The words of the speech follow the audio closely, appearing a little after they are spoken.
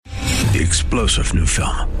the explosive new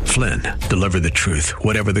film, Flynn, deliver the truth,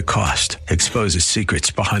 whatever the cost, exposes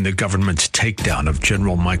secrets behind the government's takedown of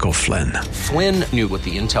General Michael Flynn. Flynn knew what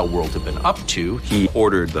the intel world had been up to. He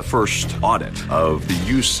ordered the first audit of the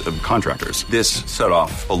use of contractors. This set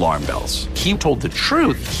off alarm bells. He told the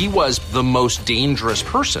truth. He was the most dangerous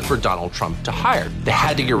person for Donald Trump to hire. They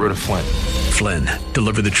had to get rid of Flynn. Flynn,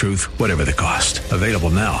 deliver the truth, whatever the cost. Available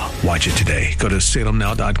now. Watch it today. Go to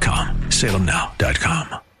salemnow.com.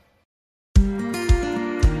 salemnow.com.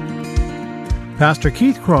 Pastor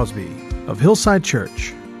Keith Crosby of Hillside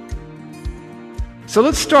Church. So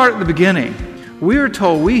let's start at the beginning.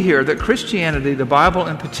 We hear that Christianity, the Bible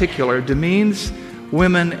in particular, demeans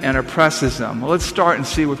women and oppresses them. Well, let's start and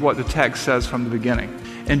see with what the text says from the beginning.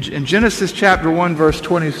 In Genesis chapter 1, verse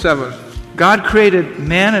 27, God created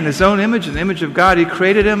man in his own image. In the image of God, he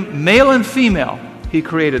created him. Male and female, he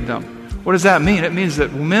created them. What does that mean? It means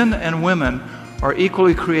that men and women are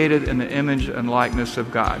equally created in the image and likeness of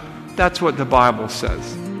God. That's what the Bible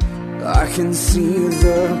says. I can see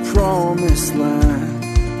the promised land,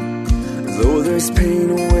 though there's pain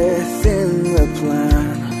within the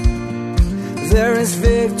plan. There is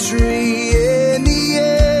victory in the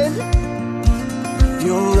end.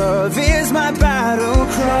 Your love is my battle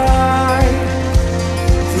cry,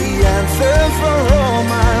 the anthem for all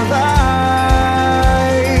my life.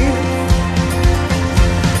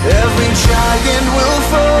 Every giant will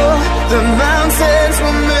fall, the mountains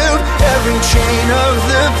will move, every chain of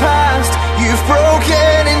the past you've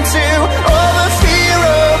broken into. All the fear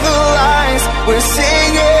of the lies, we're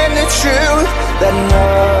singing the truth, that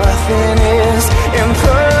nothing is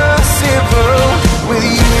impossible with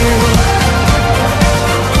you.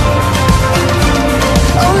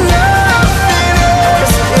 Oh, nothing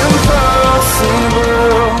is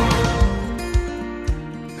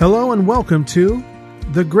impossible. Hello and welcome to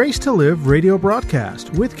the Grace to Live radio broadcast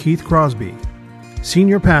with Keith Crosby,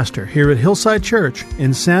 Senior Pastor here at Hillside Church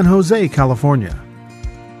in San Jose, California.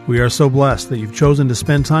 We are so blessed that you've chosen to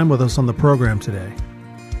spend time with us on the program today.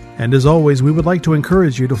 And as always, we would like to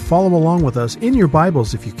encourage you to follow along with us in your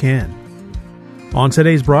Bibles if you can. On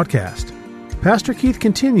today's broadcast, Pastor Keith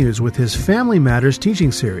continues with his Family Matters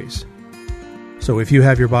teaching series. So if you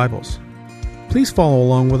have your Bibles, please follow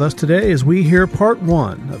along with us today as we hear part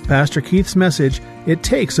 1 of Pastor Keith's message, It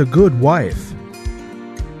Takes a Good Wife.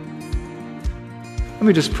 Let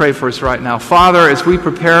me just pray for us right now. Father, as we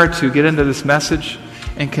prepare to get into this message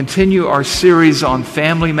and continue our series on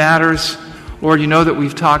family matters, Lord, you know that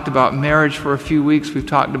we've talked about marriage for a few weeks, we've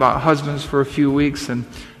talked about husbands for a few weeks, and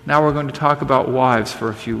now we're going to talk about wives for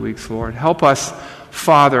a few weeks, Lord. Help us,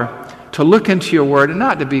 Father, to look into your word and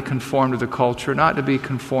not to be conformed to the culture, not to be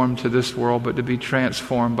conformed to this world, but to be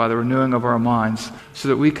transformed by the renewing of our minds so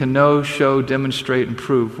that we can know, show, demonstrate, and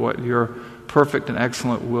prove what your perfect and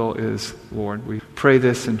excellent will is, Lord. We pray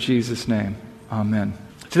this in Jesus' name. Amen.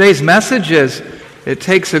 Today's message is, It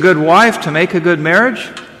Takes a Good Wife to Make a Good Marriage.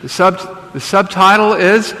 The subtitle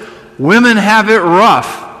is, Women Have It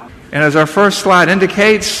Rough. And as our first slide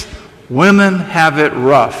indicates, women have it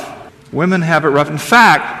rough. Women have it rough. In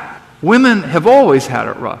fact, women have always had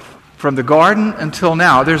it rough, from the garden until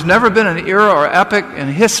now. There's never been an era or epoch in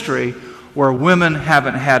history where women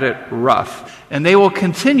haven't had it rough. And they will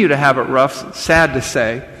continue to have it rough, sad to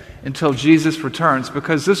say, until Jesus returns,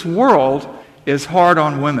 because this world is hard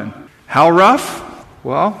on women. How rough?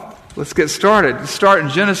 Well, let's get started. Let's start in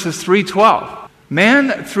Genesis 3:12.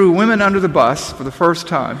 Man threw women under the bus for the first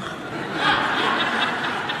time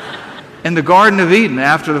in the Garden of Eden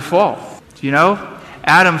after the fall. You know,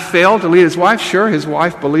 Adam failed to lead his wife. Sure, his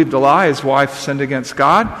wife believed a lie. His wife sinned against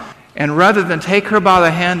God. And rather than take her by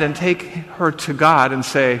the hand and take her to God and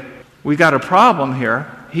say, we got a problem here,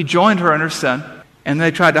 he joined her in her sin. And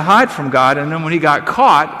they tried to hide from God. And then when he got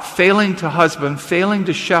caught, failing to husband, failing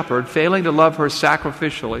to shepherd, failing to love her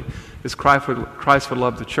sacrificially, as Christ would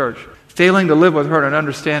love the church, failing to live with her in an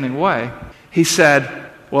understanding way, he said,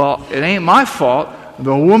 well, it ain't my fault.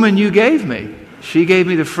 The woman you gave me, she gave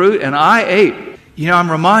me the fruit and I ate. You know, I'm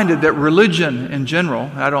reminded that religion in general,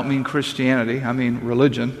 I don't mean Christianity, I mean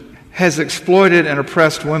religion, has exploited and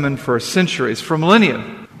oppressed women for centuries, for millennia.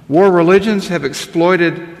 War religions have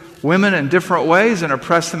exploited women in different ways and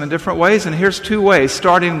oppressed them in different ways. And here's 2 ways.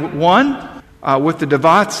 Starting one, with the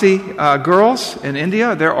Devotsi girls in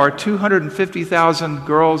India. There are 250,000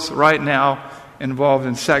 girls right now involved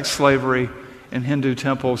in sex slavery in Hindu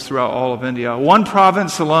temples throughout all of India. One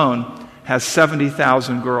province alone has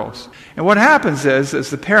 70,000 girls. And what happens is, as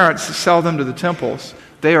the parents sell them to the temples,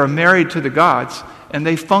 they are married to the gods, and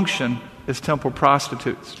they function as temple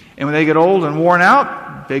prostitutes. And when they get old and worn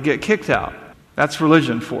out, they get kicked out. That's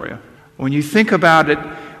religion for you. When you think about it,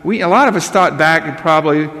 a lot of us thought back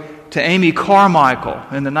probably to Amy Carmichael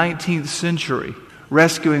in the 19th century,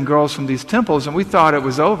 rescuing girls from these temples, and we thought it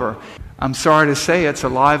was over. I'm sorry to say it's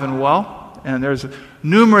alive and well, and there's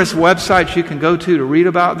numerous websites you can go to read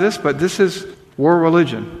about this, but this is world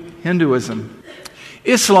religion, Hinduism.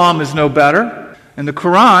 Islam is no better. In the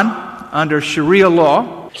Quran, under Sharia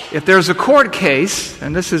law, if there's a court case,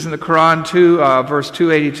 and this is in the Quran 2, verse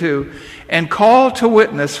 282, and call to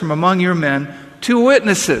witness from among your men 2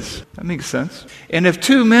 witnesses. That makes sense. And if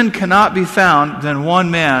 2 men cannot be found, then 1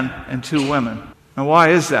 man and 2 women. Now why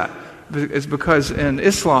is that? It's because in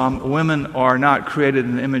Islam, women are not created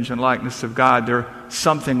in the image and likeness of God. They're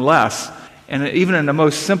something less. And even in the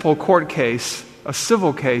most simple court case, a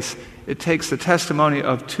civil case, it takes the testimony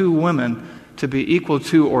of 2 women to be equal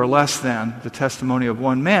to or less than the testimony of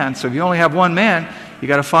 1 man. So if you only have 1 man, you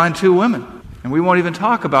got to find 2 women. And we won't even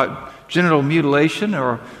talk about genital mutilation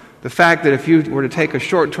or the fact that if you were to take a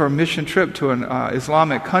short-term mission trip to an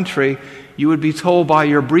Islamic country, you would be told by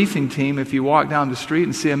your briefing team, if you walk down the street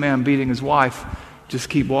and see a man beating his wife, just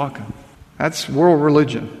keep walking. That's world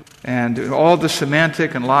religion. And all the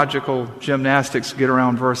semantic and logical gymnastics get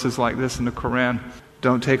around verses like this in the Quran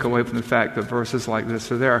don't take away from the fact that verses like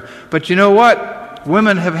this are there. But you know what?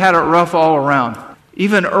 Women have had it rough all around.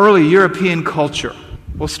 Even early European culture.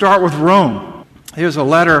 We'll start with Rome. Here's a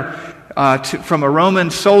letter from a Roman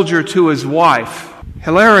soldier to his wife.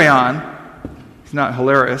 Hilarion, he's not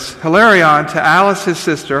hilarious, Hilarion to Alice, his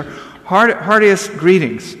sister, heartiest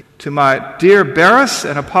greetings. To my dear Barras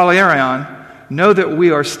and Apollarion, know that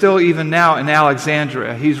we are still even now in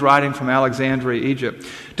Alexandria. He's writing from Alexandria, Egypt.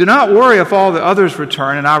 Do not worry if all the others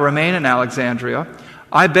return and I remain in Alexandria.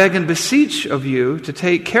 I beg and beseech of you to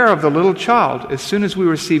take care of the little child. As soon as we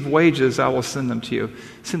receive wages, I will send them to you.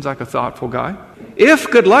 Seems like a thoughtful guy. If,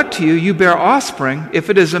 good luck to you, you bear offspring, if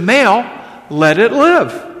it is a male, let it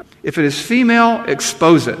live. If it is female,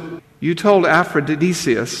 expose it. You told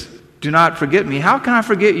Aphrodisias, do not forget me. How can I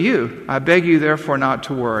forget you? I beg you, therefore, not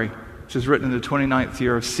to worry. Which is written in the 29th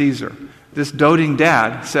year of Caesar. This doting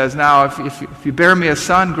dad says, now, if you bear me a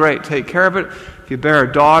son, great, take care of it. If you bear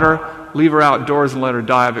a daughter, leave her outdoors and let her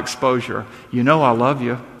die of exposure. You know I love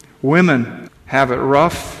you. Women have it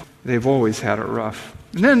rough. They've always had it rough.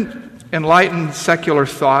 And then enlightened secular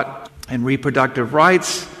thought and reproductive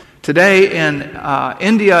rights. Today in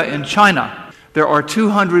India and China, there are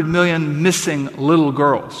 200 million missing little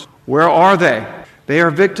girls. Where are they? They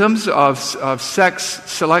are victims of sex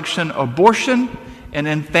selection, abortion, and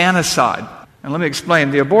infanticide. And let me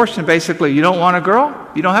explain. The abortion, basically, you don't want a girl,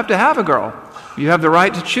 you don't have to have a girl. You have the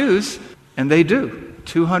right to choose, and they do.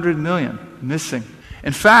 200 million missing.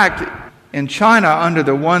 In fact, in China, under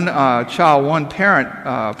the one child, one parent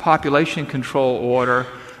population control order,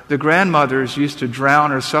 the grandmothers used to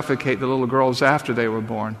drown or suffocate the little girls after they were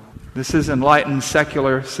born. This is enlightened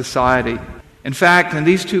secular society. In fact, in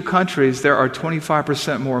these 2 countries, there are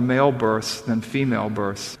 25% more male births than female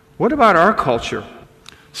births. What about our culture?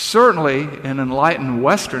 Certainly, in enlightened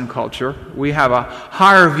Western culture, we have a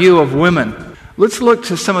higher view of women. Let's look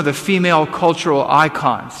to some of the female cultural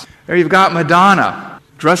icons. There you've got Madonna,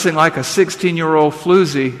 dressing like a 16-year-old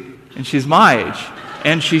floozy, and she's my age,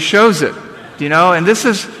 and she shows it, and this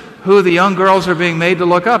is who the young girls are being made to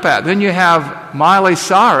look up at. Then you have Miley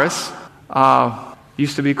Cyrus,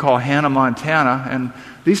 used to be called Hannah Montana, and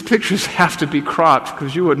these pictures have to be cropped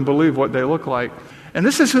because you wouldn't believe what they look like. And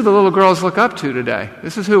this is who the little girls look up to today.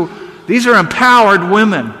 These are empowered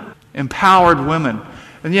women. Empowered women.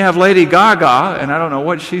 And you have Lady Gaga, and I don't know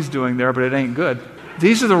what she's doing there, but it ain't good.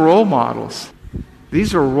 These are the role models.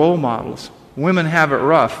 These are role models. Women have it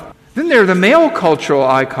rough. Then there are the male cultural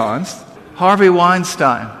icons. Harvey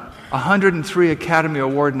Weinstein, 103 Academy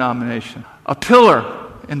Award nomination. A pillar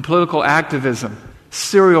in political activism.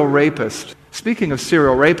 Serial rapist. Speaking of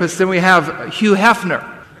serial rapists, then we have Hugh Hefner,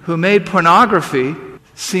 who made pornography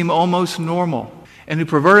seem almost normal, and who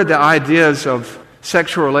perverted the ideas of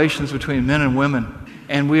sexual relations between men and women.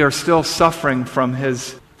 And we are still suffering from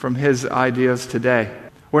his ideas today.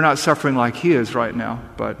 We're not suffering like he is right now,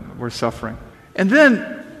 but we're suffering. And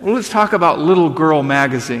then, let's talk about little girl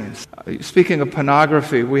magazines. Speaking of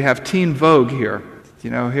pornography, we have Teen Vogue here.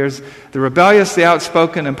 Here's the rebellious, the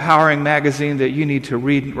outspoken, empowering magazine that you need to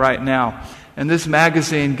read right now. And this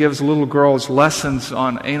magazine gives little girls lessons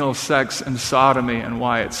on anal sex and sodomy and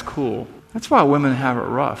why it's cool. That's why women have it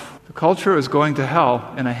rough. The culture is going to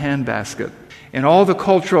hell in a handbasket. And all the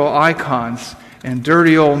cultural icons and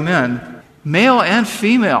dirty old men, male and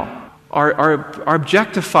female, are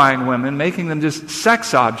objectifying women, making them just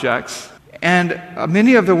sex objects. And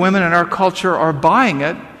many of the women in our culture are buying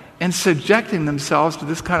it and subjecting themselves to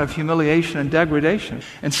this kind of humiliation and degradation.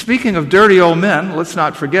 And speaking of dirty old men, let's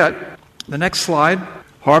not forget, the next slide,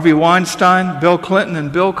 Harvey Weinstein, Bill Clinton,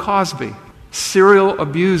 and Bill Cosby, serial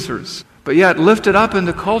abusers, but yet lifted up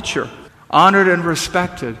into culture, honored and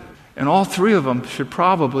respected. And all three of them should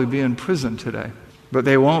probably be in prison today. But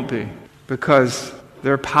they won't be, because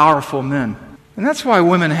they're powerful men. And that's why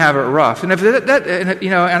women have it rough. And if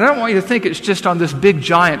and I don't want you to think it's just on this big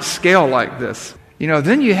giant scale like this.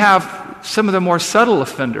 Then you have some of the more subtle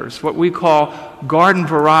offenders, what we call garden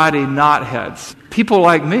variety knotheads. People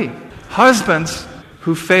like me, husbands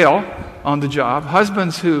who fail on the job,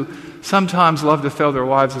 husbands who sometimes love to fail their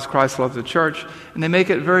wives as Christ loved the church, and they make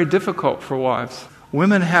it very difficult for wives.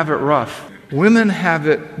 Women have it rough. Women have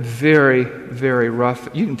it very, very rough.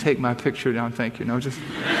 You can take my picture down, thank you. Women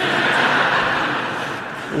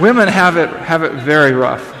have it very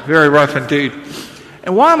rough indeed.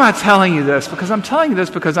 And why am I telling you this? Because I'm telling you this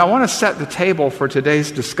because I want to set the table for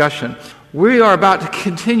today's discussion. We are about to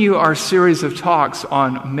continue our series of talks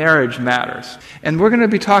on marriage matters. And we're going to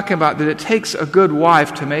be talking about that it takes a good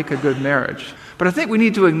wife to make a good marriage. But I think we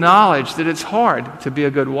need to acknowledge that it's hard to be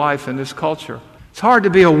a good wife in this culture. It's hard to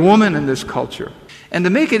be a woman in this culture. And to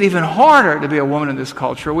make it even harder to be a woman in this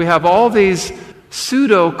culture, we have all these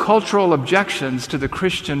pseudo-cultural objections to the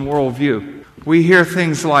Christian worldview. We hear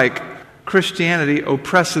things like Christianity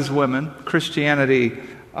oppresses women, Christianity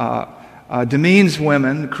demeans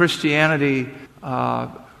women, Christianity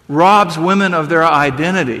robs women of their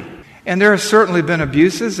identity. And there have certainly been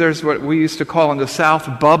abuses. There's what we used to call in the South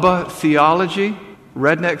Bubba theology,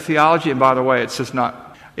 redneck theology, and by the way,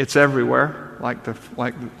 it's everywhere. Like the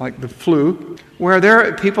flu,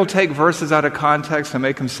 where people take verses out of context and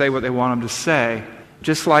make them say what they want them to say,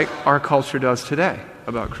 just like our culture does today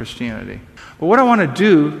about Christianity. But what I want to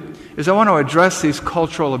do is I want to address these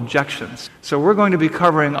cultural objections. So we're going to be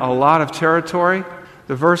covering a lot of territory.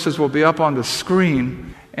 The verses will be up on the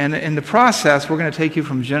screen. And in the process, we're going to take you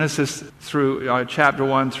from Genesis through chapter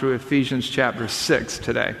 1 through Ephesians chapter 6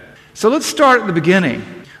 today. So let's start at the beginning.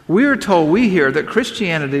 We hear that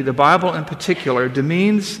Christianity, the Bible in particular,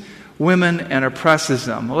 demeans women and oppresses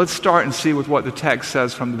them. Well, let's start and see with what the text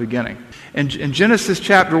says from the beginning. In Genesis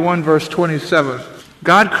chapter 1, verse 27,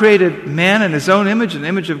 God created man in his own image, in the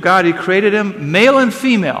image of God he created him, male and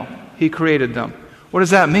female he created them. What does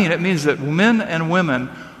that mean? It means that men and women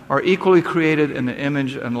are equally created in the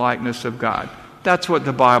image and likeness of God. That's what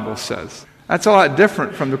the Bible says. That's a lot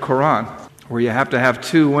different from the Quran, where you have to have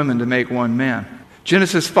two women to make one man.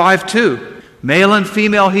 Genesis 5:2, male and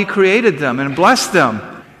female he created them and blessed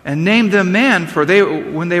them and named them man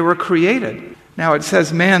when they were created. Now it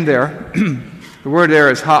says man there. The word there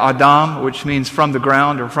is ha-adam, which means from the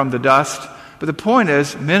ground or from the dust. But the point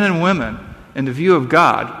is, men and women, in the view of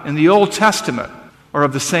God, in the Old Testament, are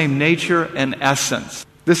of the same nature and essence.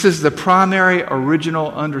 This is the primary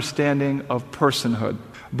original understanding of personhood,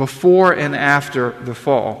 before and after the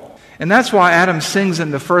fall. And that's why Adam sings in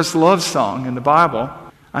the first love song in the Bible.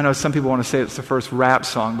 I know some people want to say it's the first rap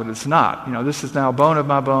song, but it's not. This is now bone of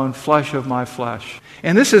my bone, flesh of my flesh.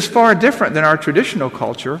 And this is far different than our traditional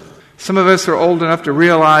culture. Some of us are old enough to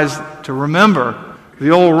remember the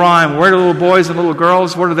old rhyme, where are little boys and little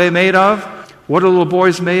girls, what are they made of? What are little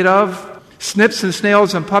boys made of? Snips and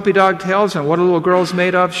snails and puppy dog tails, and what are little girls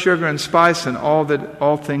made of? Sugar and spice and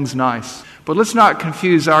all things nice. But let's not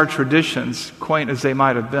confuse our traditions, quaint as they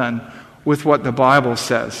might have been, with what the Bible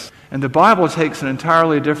says. And the Bible takes an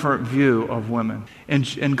entirely different view of women.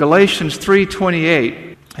 In Galatians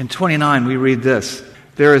 3:28 and 29, we read this: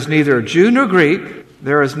 there is neither Jew nor Greek,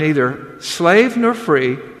 there is neither slave nor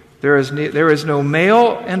free, there is no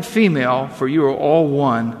male and female, for you are all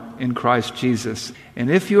one in Christ Jesus. And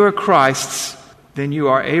if you are Christ's, then you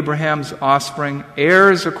are Abraham's offspring,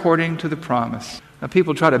 heirs according to the promise. Now,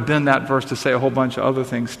 people try to bend that verse to say a whole bunch of other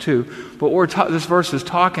things too. But what this verse is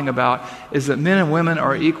talking about is that men and women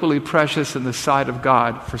are equally precious in the sight of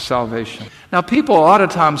God for salvation. Now, people a lot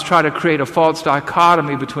of times try to create a false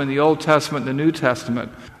dichotomy between the Old Testament and the New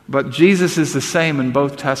Testament. But Jesus is the same in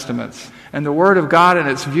both Testaments. And the Word of God and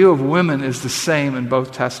its view of women is the same in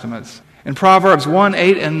both Testaments. In Proverbs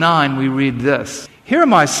 1:8 and 9, we read this: hear,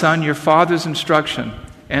 my son, your father's instruction,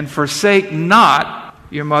 and forsake not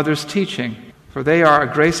your mother's teaching. For they are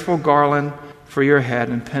a graceful garland for your head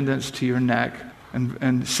and pendants to your neck. And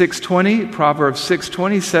Proverbs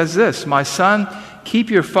 6:20 says this: my son, keep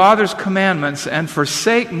your father's commandments and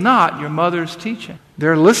forsake not your mother's teaching.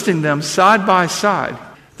 They're listing them side by side.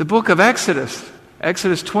 The book of Exodus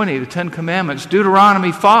 20, the Ten Commandments.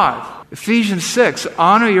 Deuteronomy 5, Ephesians 6,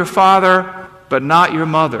 honor your father but not your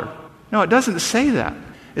mother. No, it doesn't say that.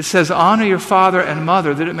 It says, honor your father and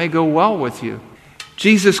mother that it may go well with you.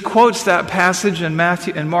 Jesus quotes that passage in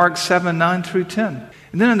Mark 7, 9 through 10.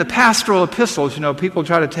 And then in the pastoral epistles, people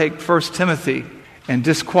try to take 1 Timothy and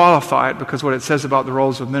disqualify it because what it says about the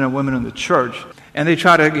roles of men and women in the church. And they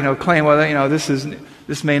try to, claim, well,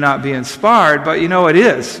 this may not be inspired, but it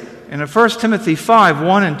is. And in 1 Timothy 5,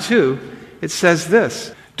 1 and 2, it says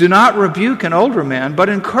this, do not rebuke an older man, but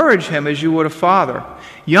encourage him as you would a father.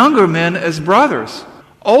 Younger men as brothers,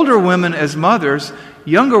 older women as mothers,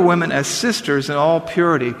 younger women as sisters in all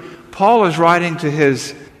purity. Paul is writing to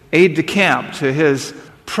his aide-de-camp, to his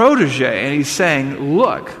protege, and he's saying,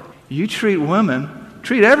 look, you treat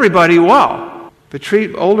everybody well, but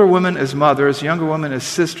treat older women as mothers, younger women as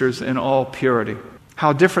sisters in all purity.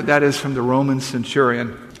 How different that is from the Roman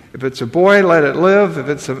centurion. If it's a boy, let it live. If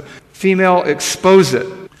it's a female, expose it.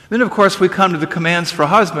 Then, of course, we come to the commands for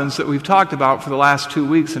husbands that we've talked about for the last 2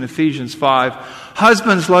 weeks in Ephesians 5.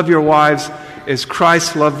 Husbands, love your wives as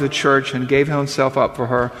Christ loved the church and gave himself up for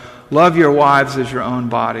her. Love your wives as your own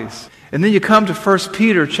bodies. And then you come to 1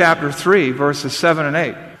 Peter chapter 3, verses 7 and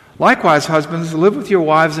 8. Likewise, husbands, live with your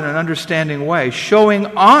wives in an understanding way, showing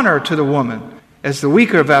honor to the woman as the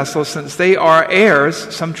weaker vessel, since they are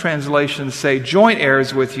heirs, some translations say joint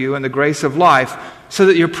heirs with you in the grace of life, so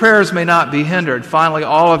that your prayers may not be hindered. Finally,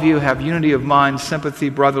 all of you have unity of mind, sympathy,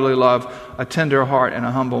 brotherly love, a tender heart, and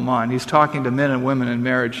a humble mind. He's talking to men and women in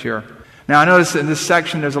marriage here. Now, I notice in this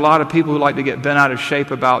section there's a lot of people who like to get bent out of shape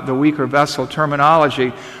about the weaker vessel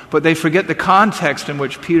terminology, but they forget the context in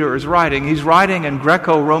which Peter is writing. He's writing in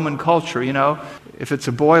Greco-Roman culture, If it's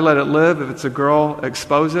a boy, let it live. If it's a girl,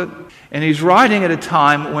 expose it. And he's writing at a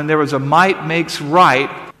time when there was a might makes right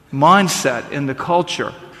mindset in the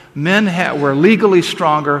culture. Men were legally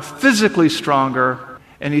stronger, physically stronger,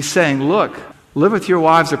 and he's saying, look, live with your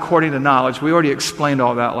wives according to knowledge. We already explained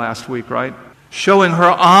all that last week, right? Showing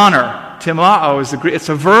her honor. Timao is it's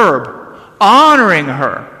a verb. Honoring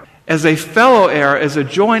her as a fellow heir, as a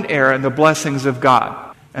joint heir in the blessings of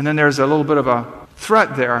God. And then there's a little bit of a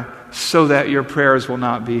threat there, so that your prayers will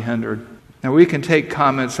not be hindered. Now, we can take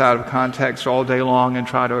comments out of context all day long and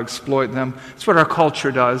try to exploit them. That's what our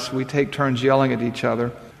culture does. We take turns yelling at each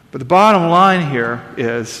other. But the bottom line here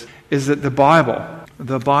is that the Bible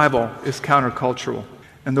is countercultural.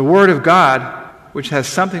 And the Word of God, which has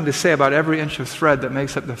something to say about every inch of thread that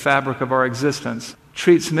makes up the fabric of our existence,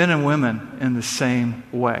 treats men and women in the same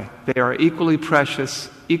way. They are equally precious,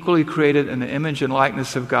 equally created in the image and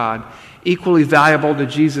likeness of God, equally valuable to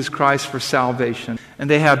Jesus Christ for salvation. And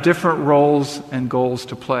they have different roles and goals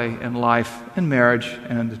to play in life, in marriage,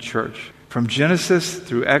 and in the church. From Genesis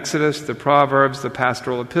through Exodus, the Proverbs, the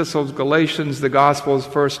pastoral epistles, Galatians, the Gospels,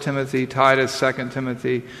 1 Timothy, Titus, 2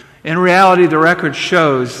 Timothy. In reality, the record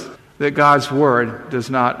shows that God's Word does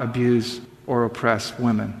not abuse or oppress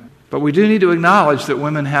women. But we do need to acknowledge that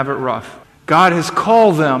women have it rough. God has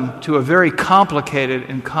called them to a very complicated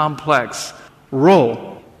and complex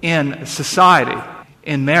role in society,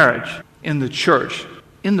 in marriage, in the church,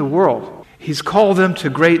 in the world. He's called them to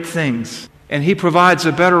great things. And He provides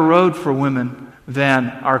a better road for women than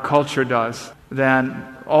our culture does,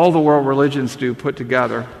 than all the world religions do put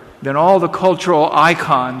together, than all the cultural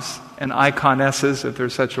icons and iconesses, if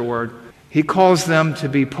there's such a word. He calls them to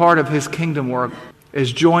be part of His kingdom work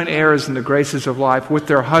as joint heirs in the graces of life with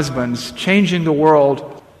their husbands, changing the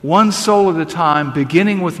world one soul at a time,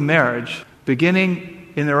 beginning with marriage, beginning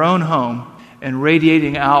in their own home, and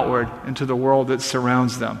radiating outward into the world that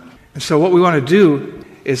surrounds them. And so what we want to do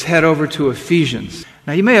is head over to Ephesians.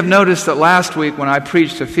 Now, you may have noticed that last week when I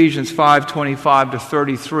preached Ephesians 5:25 to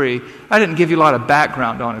 33, I didn't give you a lot of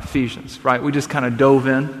background on Ephesians, right? We just kind of dove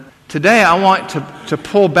in. Today, I want to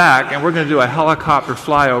pull back, and we're going to do a helicopter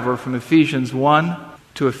flyover from Ephesians 1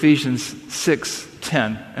 to Ephesians 6,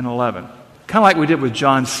 10, and 11. Kind of like we did with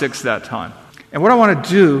John 6 that time. And what I want to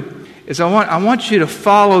do is I want you to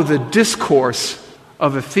follow the discourse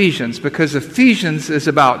of Ephesians, because Ephesians is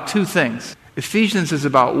about two things. Ephesians is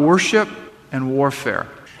about worship and warfare.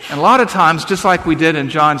 And a lot of times, just like we did in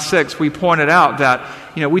John 6, we pointed out that,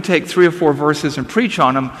 we take 3 or 4 verses and preach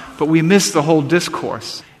on them, but we miss the whole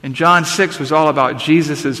discourse. And John 6 was all about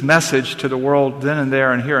Jesus' message to the world then and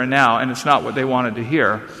there and here and now, and it's not what they wanted to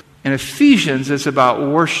hear. And Ephesians is about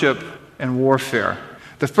worship and warfare.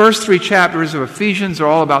 The first 3 chapters of Ephesians are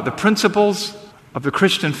all about the principles of the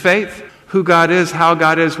Christian faith, who God is, how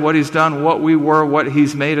God is, what He's done, what we were, what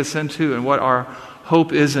He's made us into, and what our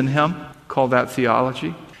hope is in Him. Call that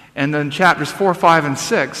theology. And then chapters 4, 5, and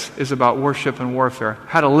 6 is about worship and warfare,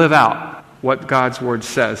 how to live out what God's Word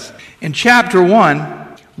says. In chapter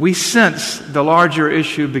 1, we sense the larger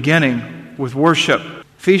issue beginning with worship.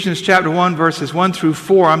 Ephesians chapter 1, verses 1 through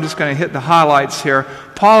 4, I'm just going to hit the highlights here.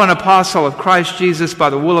 Paul, an apostle of Christ Jesus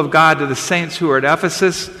by the will of God, to the saints who are at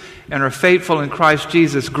Ephesus and are faithful in Christ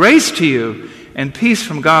Jesus. Grace to you and peace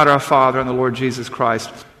from God our Father and the Lord Jesus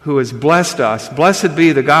Christ, who has blessed us. Blessed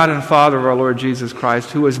be the God and Father of our Lord Jesus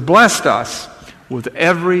Christ, who has blessed us with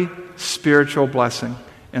every spiritual blessing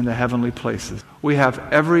in the heavenly places. We have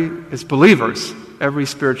as believers, every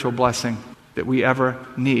spiritual blessing that we ever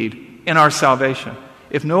need in our salvation.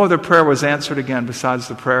 If no other prayer was answered again besides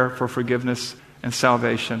the prayer for forgiveness and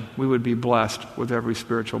salvation, we would be blessed with every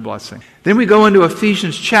spiritual blessing. Then we go into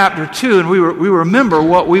Ephesians chapter 2, and we remember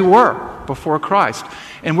what we were before Christ.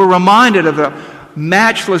 And we're reminded of the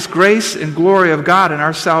matchless grace and glory of God in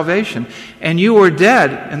our salvation. And you were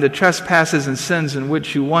dead in the trespasses and sins in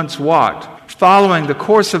which you once walked, following the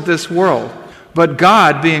course of this world. But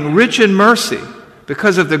God, being rich in mercy,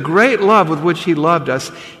 because of the great love with which He loved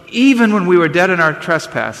us, even when we were dead in our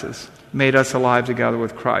trespasses, made us alive together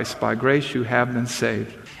with Christ. By grace you have been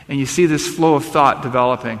saved. And you see this flow of thought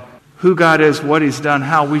developing. Who God is, what He's done,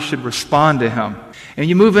 how we should respond to Him. And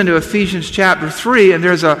you move into Ephesians chapter 3, and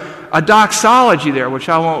there's a doxology there, which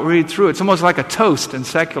I won't read through. It's almost like a toast in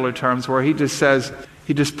secular terms, where he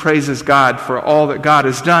just praises God for all that God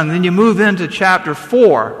has done. Then you move into chapter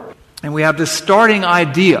 4, and we have this starting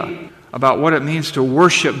idea about what it means to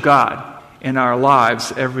worship God in our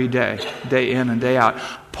lives every day, day in and day out.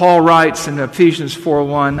 Paul writes in Ephesians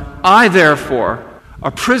 4:1, I therefore, a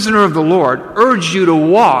prisoner of the Lord, urge you to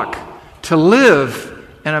walk, to live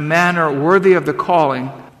in a manner worthy of the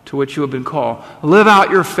calling to which you have been called. Live out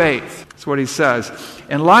your faith. That's what he says.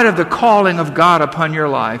 In light of the calling of God upon your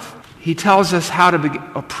life, he tells us how to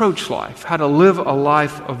approach life, how to live a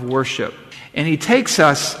life of worship. And he takes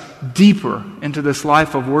us deeper into this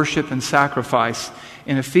life of worship and sacrifice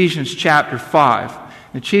in Ephesians chapter 5.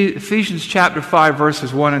 Ephesians chapter 5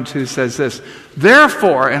 verses 1 and 2 says this,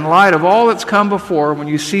 Therefore, in light of all that's come before, when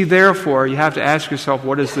you see therefore, you have to ask yourself,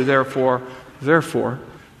 what is the therefore? Therefore,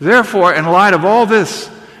 in light of all this,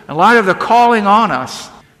 in light of the calling on us,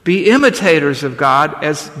 be imitators of God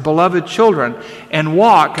as beloved children, and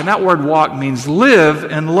walk, and that word walk means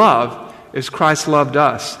live in love, as Christ loved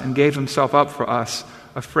us and gave Himself up for us,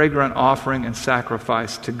 a fragrant offering and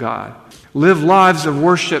sacrifice to God. Live lives of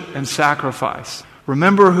worship and sacrifice.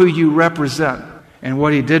 Remember who you represent and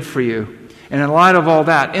what He did for you. And in light of all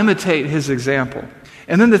that, imitate His example.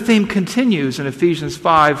 And then the theme continues in Ephesians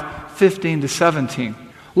 5:15 to 17.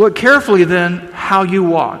 Look carefully then how you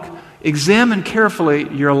walk. Examine carefully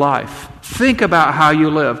your life. Think about how you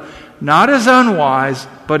live, not as unwise,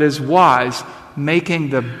 but as wise, making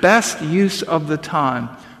the best use of the time,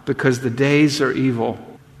 because the days are evil.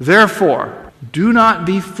 Therefore, do not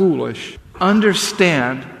be foolish.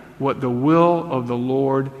 Understand what the will of the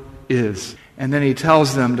Lord is. And then he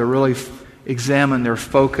tells them to really examine their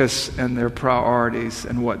focus and their priorities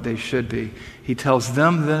and what they should be. He tells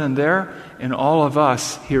them then and there, and all of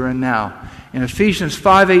us here and now. In Ephesians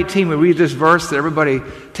 5:18, we read this verse that everybody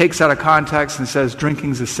takes out of context and says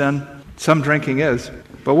drinking's a sin. Some drinking is.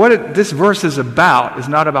 But what this verse is about is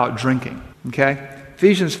not about drinking. Okay?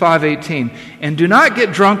 Ephesians 5:18, and do not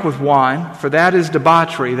get drunk with wine, for that is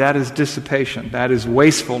debauchery, that is dissipation, that is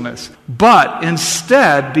wastefulness. But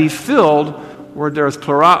instead be filled, word there is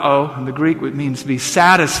plurao, in the Greek it means be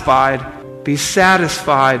satisfied. Be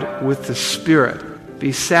satisfied with the Spirit.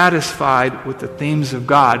 Be satisfied with the things of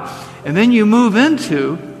God. And then you move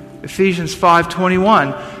into Ephesians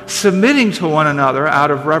 5:21, submitting to one another out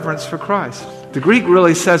of reverence for Christ. The Greek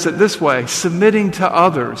really says it this way, submitting to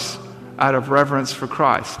others out of reverence for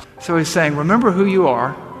Christ. So he's saying, remember who you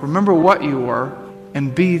are, remember what you were,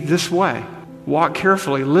 and be this way. Walk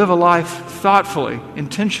carefully, live a life thoughtfully,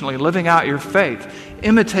 intentionally, living out your faith.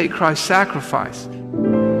 Imitate Christ's sacrifice.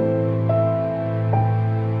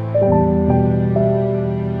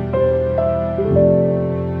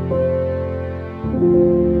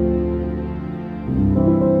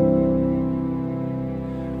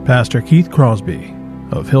 Pastor Keith Crosby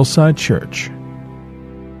of Hillside Church.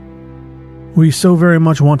 We so very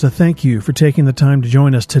much want to thank you for taking the time to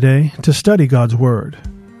join us today to study God's Word.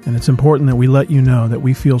 And it's important that we let you know that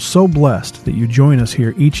we feel so blessed that you join us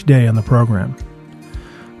here each day on the program.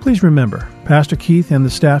 Please remember, Pastor Keith and the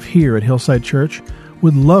staff here at Hillside Church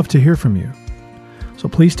would love to hear from you. So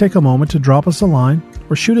please take a moment to drop us a line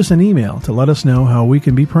or shoot us an email to let us know how we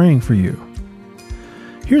can be praying for you.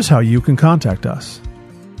 Here's how you can contact us.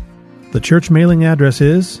 The church mailing address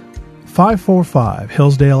is 545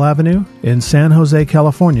 Hillsdale Avenue in San Jose,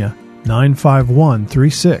 California,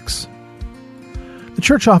 95136. The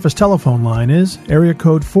church office telephone line is area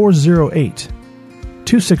code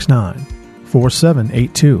 408-269-5600.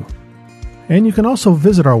 888-866-4782. And you can also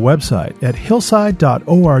visit our website at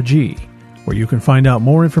hillside.org, where you can find out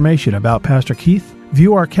more information about Pastor Keith,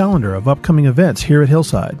 view our calendar of upcoming events here at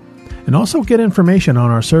Hillside, and also get information on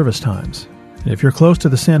our service times. And if you're close to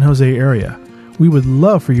the San Jose area, we would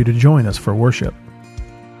love for you to join us for worship.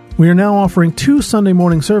 We are now offering 2 Sunday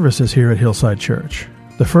morning services here at Hillside Church,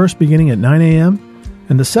 the first beginning at 9 a.m.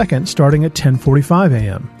 and the second starting at 10:45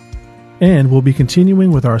 a.m. And we'll be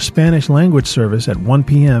continuing with our Spanish language service at 1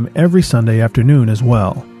 p.m. every Sunday afternoon as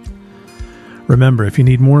well. Remember, if you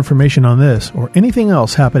need more information on this or anything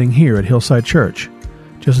else happening here at Hillside Church,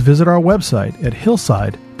 just visit our website at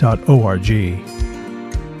hillside.org.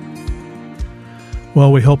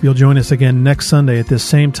 Well, we hope you'll join us again next Sunday at this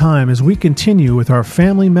same time as we continue with our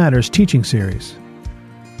Family Matters teaching series.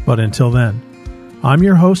 But until then, I'm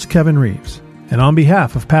your host, Kevin Reeves, and on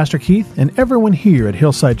behalf of Pastor Keith and everyone here at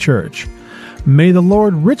Hillside Church, may the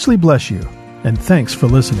Lord richly bless you, and thanks for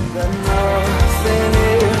listening.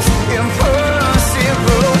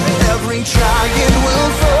 Giant will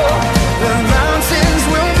fall, the mountains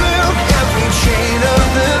will move, every chain of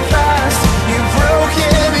the past you've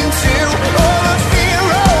broken into. All the fear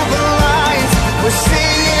of the lies, we're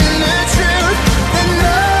singing the truth, that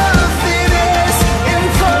nothing is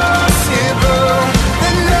impossible,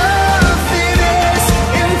 that nothing is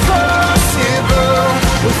impossible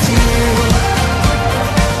with you.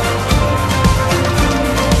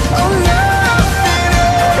 Oh, nothing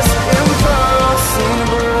is impossible.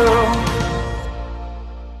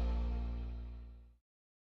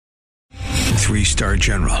 3-star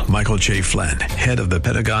General Michael J. Flynn, head of the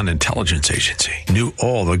Pentagon Intelligence Agency, knew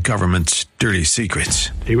all the government's dirty secrets.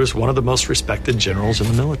 He was one of the most respected generals in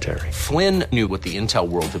the military. Flynn knew what the intel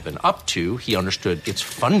world had been up to. He understood its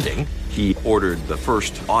funding. He ordered the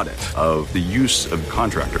first audit of the use of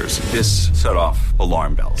contractors. This set off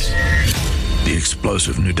alarm bells. The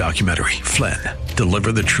explosive new documentary, Flynn,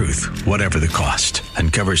 Deliver the Truth, Whatever the Cost,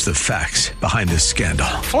 uncovers the facts behind this scandal.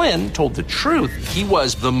 Flynn told the truth. He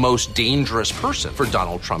was the most dangerous person for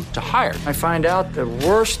Donald Trump to hire. I find out the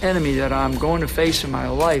worst enemy that I'm going to face in my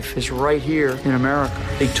life is right here in America.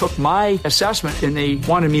 They took my assessment and they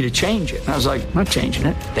wanted me to change it. And I was like, I'm not changing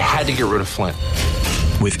it. They had to get rid of Flynn.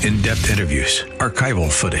 With in-depth interviews,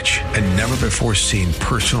 archival footage, and never-before-seen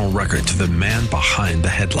personal records of the man behind the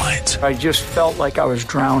headlines. I just felt like I was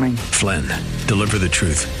drowning. Flynn, Deliver the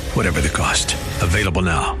Truth, Whatever the Cost. Available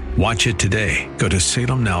now. Watch it today. Go to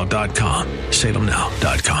salemnow.com.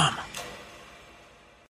 salemnow.com.